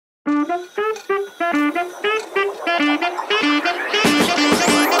Bugün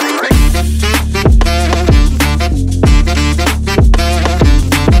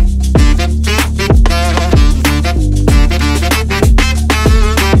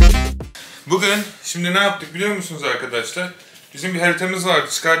şimdi ne yaptık biliyor musunuz arkadaşlar? Bizim bir haritamız vardı,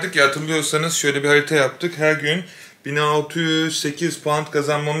 çıkardık ya, hatırlıyorsanız şöyle bir harita yaptık. Her gün 1608 pound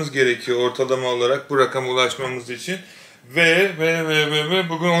kazanmamız gerekiyor ortalama olarak bu rakama ulaşmamız için. Ve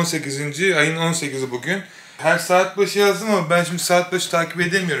bugün 18. ayın 18'i bugün. Her saat başı yazdım ama ben şimdi saat başı takip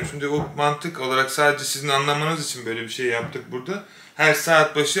edemiyorum. Şimdi o mantık olarak sadece sizin anlamanız için böyle bir şey yaptık burada. Her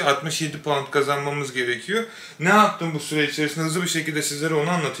saat başı 67 pound kazanmamız gerekiyor. Ne yaptım bu süre içerisinde? Hızlı bir şekilde sizlere onu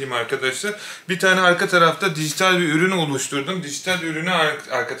anlatayım arkadaşlar. Bir tane arka tarafta dijital bir ürün oluşturdum. Dijital ürünü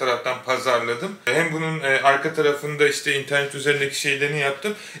arka taraftan pazarladım. Hem bunun arka tarafında işte internet üzerindeki şeylerini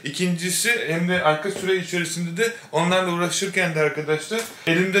yaptım. İkincisi hem de arka süre içerisinde de onlarla uğraşırken de arkadaşlar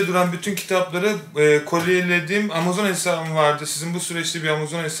elimde duran bütün kitapları kolyelediğim Amazon hesabım vardı. Sizin bu süreçte bir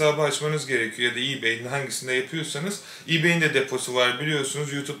Amazon hesabı açmanız gerekiyor ya da eBay'in hangisinde yapıyorsanız. eBay'in de deposu var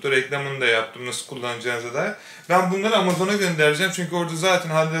biliyorsunuz. YouTube'da reklamını da yaptım nasıl kullanacağınıza dair. Ben bunları Amazon'a göndereceğim çünkü orada zaten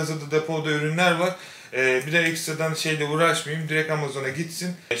halihazırda depoda ürünler var. Bir de ekstradan şeyle uğraşmayayım. Direkt Amazon'a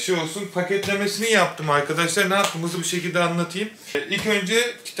gitsin. Olsun. Paketlemesini yaptım arkadaşlar. Ne yaptım? Hızlı bir şekilde anlatayım. İlk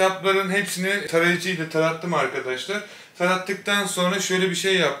önce kitapların hepsini tarayıcıyla tarattım arkadaşlar. Tarattıktan sonra şöyle bir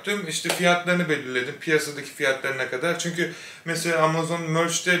şey yaptım. İşte fiyatlarını belirledim. Piyasadaki fiyatlarına kadar. Çünkü mesela Amazon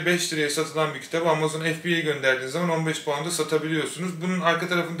Merch'te 5 liraya satılan bir kitabı Amazon FBA'ye gönderdiğiniz zaman 15 pound'a satabiliyorsunuz. Bunun arka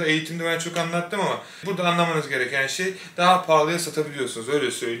tarafında eğitimde ben çok anlattım ama burada anlamanız gereken şey daha pahalıya satabiliyorsunuz.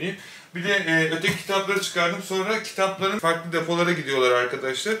 Öyle söyleyeyim. Bir de öteki kitapları çıkardım. Sonra kitapların farklı depolara gidiyorlar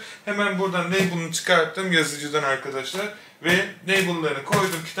arkadaşlar. Hemen buradan label'ını çıkarttım yazıcıdan arkadaşlar. Ve label'larını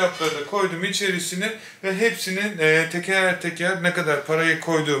koydum, kitapları da koydum içerisine ve hepsinin teker teker ne kadar paraya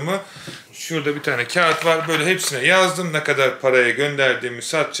koyduğumu, şurada bir tane kağıt var, böyle hepsine yazdım ne kadar paraya gönderdiğimi,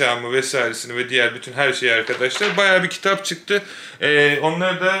 satacağımı vesairesini ve diğer bütün her şeyi arkadaşlar. Bayağı bir kitap çıktı.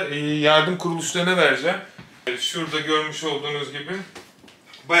 Onları da yardım kuruluşlarına vereceğim. Şurada görmüş olduğunuz gibi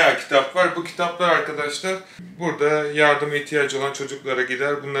bayağı kitap var. Bu kitaplar arkadaşlar burada yardıma ihtiyacı olan çocuklara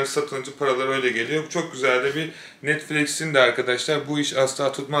gider. Bunları satınca paralar öyle geliyor. Çok güzel de bir Netflix'in de arkadaşlar Bu İş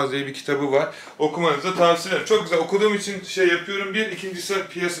Asla Tutmaz diye bir kitabı var. Okumanızı da tavsiye ederim. Çok güzel. Okuduğum için şey yapıyorum. İkincisi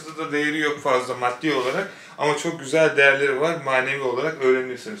piyasada da değeri yok fazla maddi olarak. Ama çok güzel değerleri var. Manevi olarak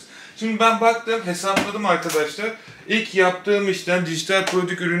öğrenirsiniz. Şimdi ben baktım, hesapladım arkadaşlar. İlk yaptığım işten dijital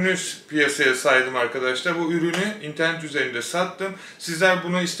prodük ürünü piyasaya saydım arkadaşlar. Bu ürünü internet üzerinde sattım. Sizler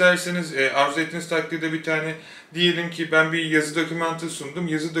bunu isterseniz arzu ettiğiniz takdirde bir tane diyelim ki ben bir yazı dokümantı sundum.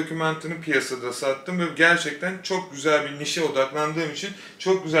 Yazı dokümantını piyasada sattım ve gerçekten çok güzel bir nişe odaklandığım için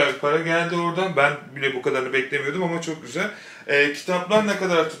çok güzel bir para geldi oradan. Ben bile bu kadarını beklemiyordum ama çok güzel. Kitaplar ne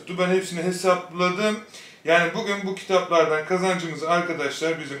kadar tuttu? Ben hepsini hesapladım. Yani bugün bu kitaplardan kazancımız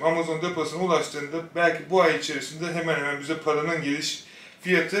arkadaşlar bizim Amazon deposuna ulaştığında belki bu ay içerisinde hemen hemen bize paranın geliş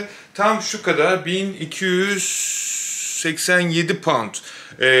fiyatı tam şu kadar 1287 pound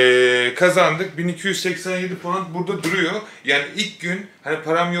kazandık. 1287 pound burada duruyor. Yani ilk gün hani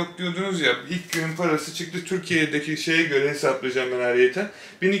param yok diyordunuz ya, ilk günün parası çıktı. Türkiye'deki şeye göre hesaplayacağım ben ayrıyeten.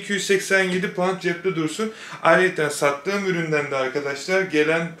 1287 pound cepte dursun. Ayrıyeten sattığım üründen de arkadaşlar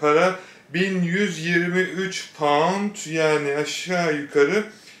gelen para 1123 pound, yani aşağı yukarı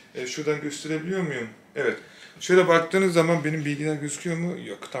şuradan gösterebiliyor muyum? Evet. Şöyle baktığınız zaman benim bilgiler gözüküyor mu?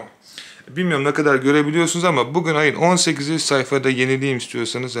 Yok, tamam. Bilmiyorum ne kadar görebiliyorsunuz ama bugün ayın 18'i sayfada yenileyim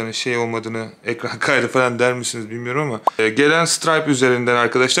istiyorsanız, hani şey olmadığını, ekran kaydı falan der misiniz bilmiyorum ama gelen Stripe üzerinden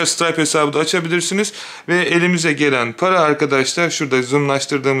arkadaşlar Stripe hesabı da açabilirsiniz ve elimize gelen para arkadaşlar şurada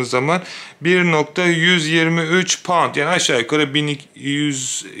zoomlaştırdığımız zaman 1.123 pound, yani aşağı yukarı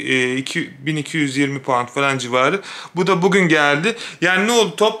 1220 pound falan civarı. Bu da bugün geldi. Yani ne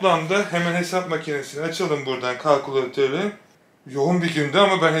oldu toplamda? Hemen hesap makinesini açalım buradan, kalkülatörü. Yoğun bir gündü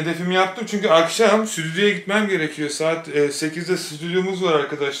ama ben hedefimi yaptım çünkü akşam stüdyoya gitmem gerekiyor. Saat 8'de stüdyomuz var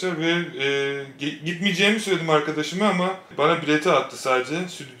arkadaşlar ve gitmeyeceğimi söyledim arkadaşıma ama bana bileti attı sadece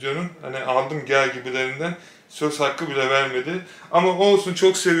stüdyonun. Hani aldım gel gibilerinden, söz hakkı bile vermedi. Ama olsun,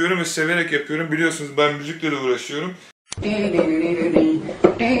 çok seviyorum ve severek yapıyorum. Biliyorsunuz ben müzikle de uğraşıyorum.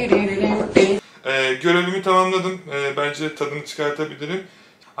 Görevimi tamamladım. Bence tadını çıkartabilirim.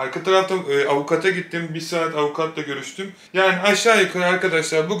 Arka tarafta avukata gittim. 1 saat avukatla görüştüm. Yani aşağı yukarı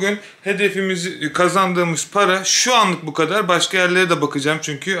arkadaşlar bugün hedefimizi, kazandığımız para şu anlık bu kadar. Başka yerlere de bakacağım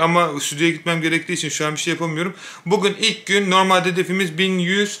çünkü ama stüdyoya gitmem gerektiği için şu an bir şey yapamıyorum. Bugün ilk gün normal hedefimiz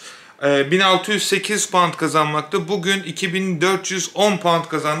 1608 pound kazanmaktı. Bugün 2410 pound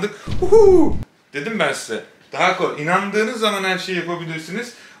kazandık. Dedim ben size. Daha kolay. İnandığınız zaman her şeyi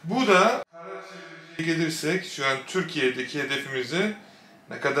yapabilirsiniz. Bu da gelirsek şu an Türkiye'deki hedefimize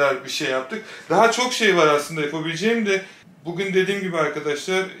ne kadar bir şey yaptık. Daha çok şey var aslında yapabileceğim de bugün dediğim gibi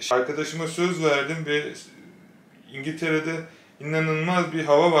arkadaşlar arkadaşıma söz verdim ve İngiltere'de inanılmaz bir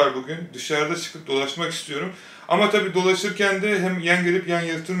hava var bugün. Dışarıda çıkıp dolaşmak istiyorum. Ama tabii dolaşırken de hem yan gelip yan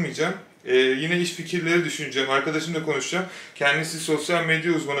yırtılmayacağım. Yine iş fikirleri düşüneceğim. Arkadaşımla konuşacağım. Kendisi sosyal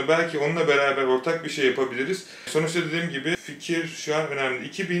medya uzmanı. Belki onunla beraber ortak bir şey yapabiliriz. Sonuçta dediğim gibi fikir şu an önemli.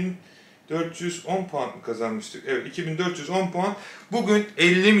 2410 puan kazanmıştık. Evet, 2410 puan. Bugün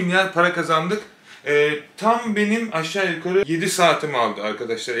 50 milyar para kazandık. Tam benim aşağı yukarı 7 saatimi aldı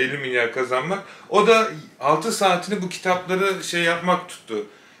arkadaşlar 50 milyar kazanmak. O da 6 saatini bu kitapları şey yapmak tuttu.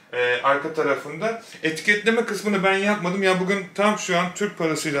 Arka tarafında. Etiketleme kısmını ben yapmadım. Ya bugün tam şu an Türk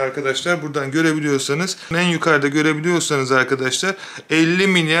parasıyla arkadaşlar buradan görebiliyorsanız, en yukarıda görebiliyorsanız arkadaşlar 50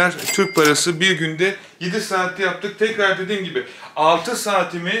 milyar Türk parası bir günde 7 saatte yaptık. Tekrar dediğim gibi 6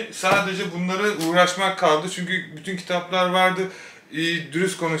 saatimi sadece bunlara uğraşmak kaldı. Çünkü bütün kitaplar vardı.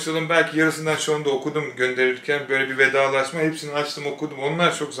 Dürüst konuşalım, belki yarısından çoğunu da okudum gönderirken, böyle bir vedalaşma, hepsini açtım okudum,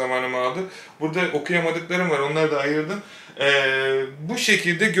 onlar çok zamanımı aldı. Burada okuyamadıklarım var, onları da ayırdım. Bu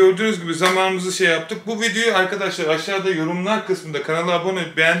şekilde gördüğünüz gibi zamanımızı şey yaptık. Bu videoyu arkadaşlar aşağıda yorumlar kısmında kanala abone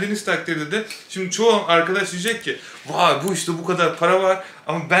olup beğendiğiniz takdirde de şimdi çoğu arkadaş diyecek ki vay bu işte bu kadar para var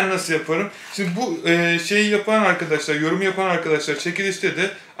ama ben nasıl yaparım? Şimdi bu şeyi yapan arkadaşlar, yorum yapan arkadaşlar çekilişte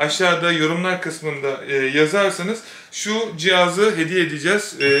de aşağıda yorumlar kısmında yazarsanız şu cihazı hediye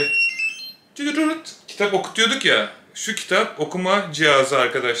edeceğiz. Kitap okutuyorduk ya, şu kitap okuma cihazı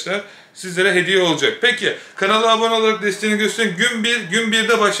arkadaşlar sizlere hediye olacak. Peki kanala abone olarak desteğini gösterin. Gün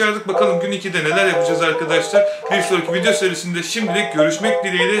 1'de başardık. Bakalım gün 2'de neler yapacağız arkadaşlar. Bir sonraki video serisinde şimdilik görüşmek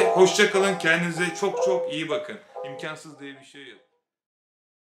dileğiyle. Hoşça kalın. Kendinize çok çok iyi bakın. İmkansız diye bir şey yok.